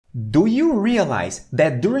Do you realize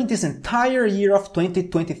that during this entire year of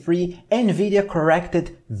 2023, NVIDIA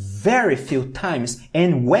corrected very few times,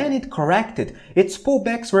 and when it corrected, its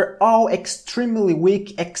pullbacks were all extremely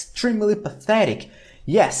weak, extremely pathetic?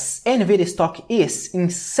 Yes, NVIDIA stock is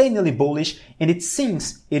insanely bullish, and it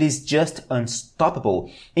seems it is just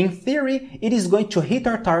unstoppable. In theory, it is going to hit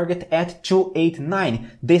our target at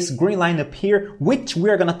 289, this green line up here, which we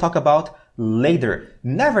are going to talk about later.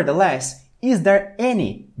 Nevertheless, is there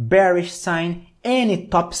any bearish sign, any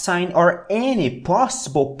top sign, or any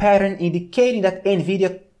possible pattern indicating that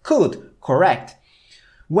NVIDIA could correct?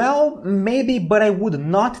 Well, maybe, but I would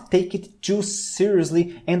not take it too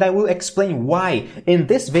seriously, and I will explain why. In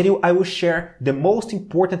this video, I will share the most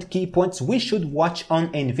important key points we should watch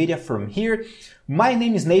on NVIDIA from here. My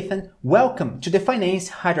name is Nathan. Welcome to the Finance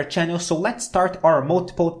Hydra channel. So let's start our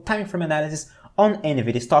multiple time frame analysis on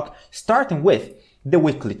NVIDIA stock, starting with the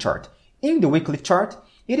weekly chart. In the weekly chart,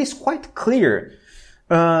 it is quite clear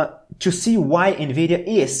to see why NVIDIA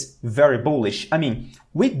is very bullish. I mean,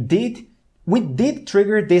 we did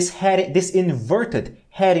trigger this inverted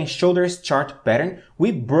head and shoulders chart pattern.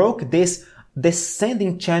 We broke this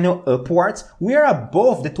descending channel upwards. We are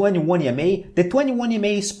above the 21 EMA. The 21 EMA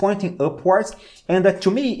is pointing upwards. And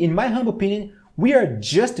to me, in my humble opinion, we are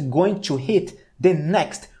just going to hit the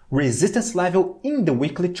next resistance level in the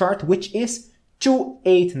weekly chart, which is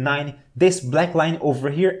 289, this black line over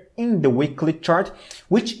here in the weekly chart,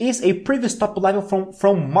 which is a previous top level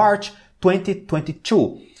from March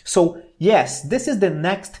 2022. So yes, this is the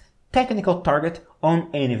next technical target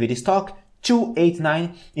on NVIDIA stock,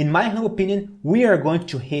 289. In my humble opinion, we are going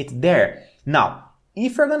to hit there. Now,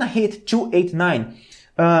 if you're gonna hit 289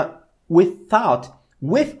 with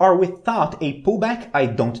or without a pullback, I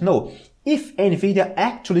don't know. If NVIDIA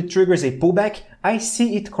actually triggers a pullback, I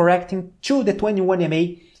see it correcting to the 21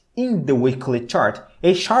 EMA in the weekly chart.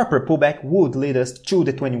 A sharper pullback would lead us to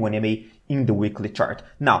the 21 EMA in the weekly chart.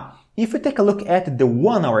 Now, if we take a look at the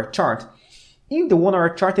 1 hour chart, in the 1 hour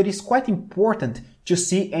chart, it is quite important to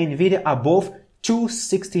see NVIDIA above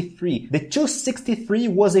 263. The 263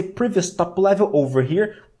 was a previous top level over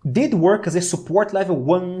here, did work as a support level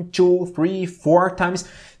 1, 2, 3, 4 times,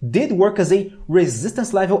 did work as a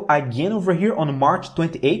resistance level again over here on March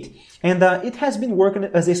 28, and it has been working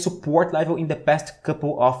as a support level in the past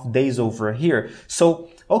couple of days over here. So,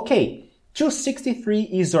 okay, 263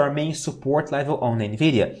 is our main support level on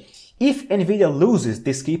NVIDIA. If NVIDIA loses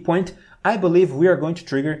this key point, I believe we are going to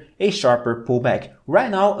trigger a sharper pullback.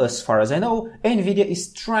 Right now, as far as I know, NVIDIA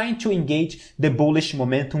is trying to engage the bullish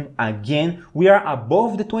momentum again. We are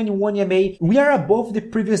above the 21 EMA. We are above the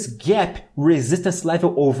previous gap resistance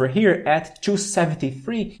level over here at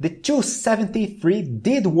 273. The 273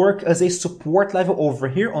 did work as a support level over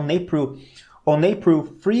here on April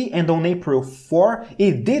 3 and on April 4,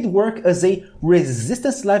 it did work as a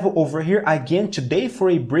resistance level over here again today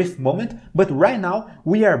for a brief moment, but right now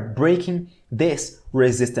we are breaking this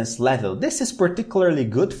resistance level. This is particularly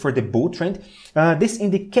good for the bull trend. This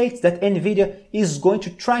indicates that NVIDIA is going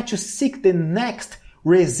to try to seek the next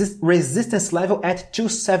resistance level at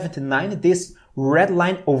 279, this red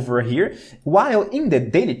line over here, while in the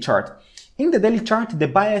daily chart,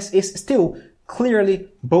 the bias is still clearly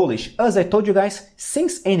bullish. As I told you guys,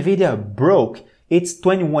 since NVIDIA broke its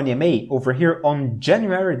 21 EMA over here on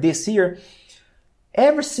January this year,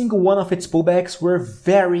 every single one of its pullbacks were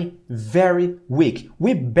very, very weak.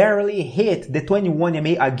 We barely hit the 21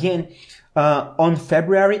 EMA again on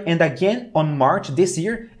February and again on March this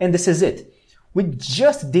year, and this is it. We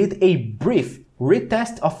just did a brief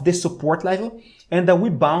retest of this support level, and we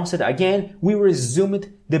bounced it again. We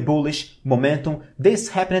resumed the bullish momentum. This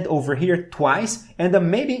happened over here twice, and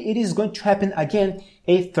maybe it is going to happen again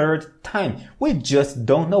a third time. We just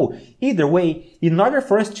don't know. Either way, in order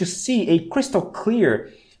for us to see a crystal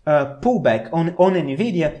clear pullback on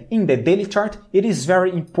NVIDIA in the daily chart, it is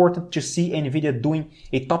very important to see NVIDIA doing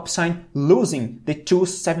a top sign, losing the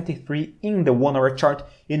 273 in the 1 hour chart,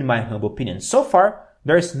 in my humble opinion. So far,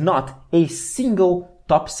 there is not a single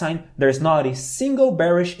top sign, there is not a single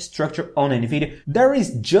bearish structure on NVIDIA. There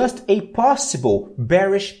is just a possible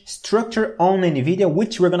bearish structure on NVIDIA,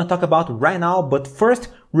 which we're going to talk about right now. But first,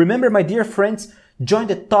 remember, my dear friends, join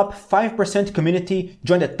the top 5% community,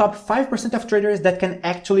 join the top 5% of traders that can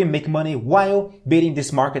actually make money while beating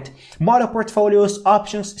this market. Model portfolios,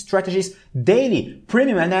 options, strategies, daily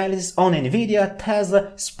premium analysis on NVIDIA,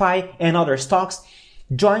 Tesla, SPY, and other stocks.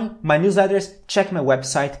 Join my newsletters, check my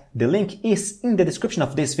website, the link is in the description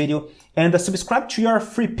of this video, and subscribe to your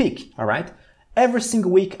free pick, alright? Every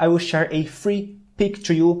single week I will share a free pick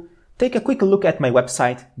to you. Take a quick look at my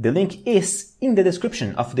website, the link is in the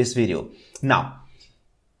description of this video. Now,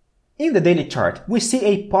 In the daily chart, we see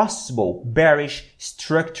a possible bearish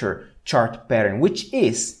structure chart pattern, which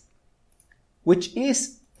is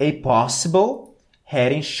a possible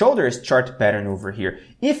head and shoulders chart pattern over here.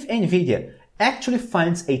 If NVIDIA actually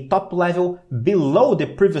finds a top level below the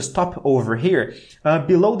previous top over here,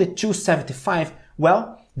 below the 275,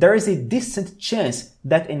 well, there is a decent chance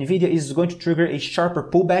that NVIDIA is going to trigger a sharper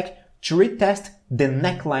pullback to retest the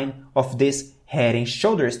neckline of this head and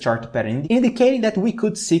shoulders chart pattern, indicating that we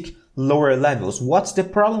could seek lower levels. What's the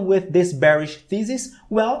problem with this bearish thesis?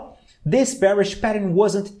 Well, this bearish pattern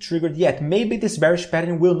wasn't triggered yet. Maybe this bearish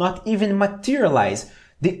pattern will not even materialize.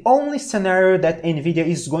 The only scenario that NVIDIA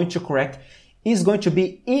is going to correct is going to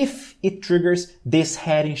be if it triggers this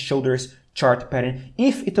head and shoulders chart pattern,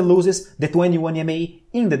 if it loses the 21 EMA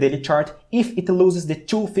in the daily chart, if it loses the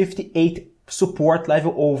 258 support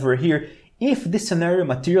level over here. If this scenario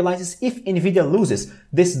materializes, if NVIDIA loses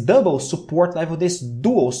this double support level, this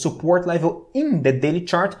dual support level in the daily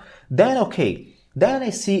chart, then okay, then I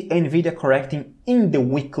see NVIDIA correcting in the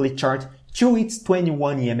weekly chart to its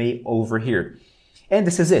 21 EMA over here. And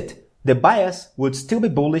this is it. The bias would still be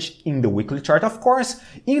bullish in the weekly chart. Of course,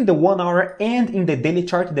 in the 1 hour and in the daily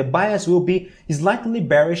chart, the bias will be slightly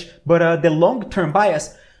bearish, but the long-term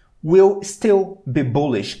bias will still be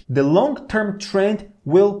bullish. The long-term trend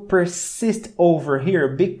will persist over here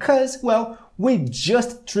because, well, we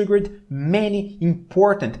just triggered many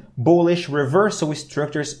important bullish reversal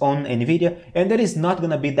structures on NVIDIA, and it is not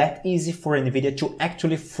going to be that easy for NVIDIA to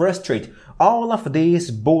actually frustrate all of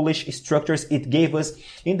these bullish structures it gave us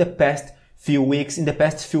in the past few weeks, in the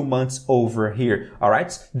past few months over here.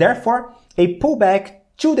 Alright, therefore, a pullback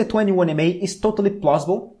to the 21 EMA is totally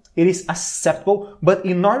plausible. It is acceptable, but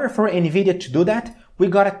in order for NVIDIA to do that, we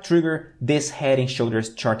gotta trigger this head and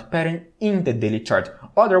shoulders chart pattern in the daily chart.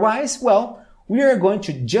 Otherwise, well, we are going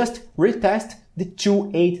to just retest the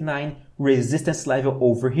 289 resistance level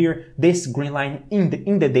over here, this green line in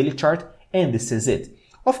the daily chart, and this is it.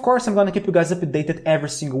 Of course, I'm gonna keep you guys updated every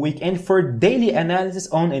single week, and for daily analysis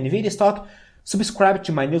on NVIDIA stock, subscribe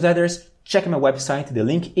to my newsletters, check my website, the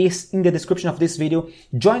link is in the description of this video.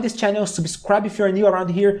 Join this channel, subscribe if you're new around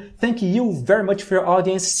here. Thank you very much for your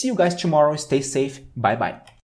audience. See you guys tomorrow. Stay safe. Bye bye.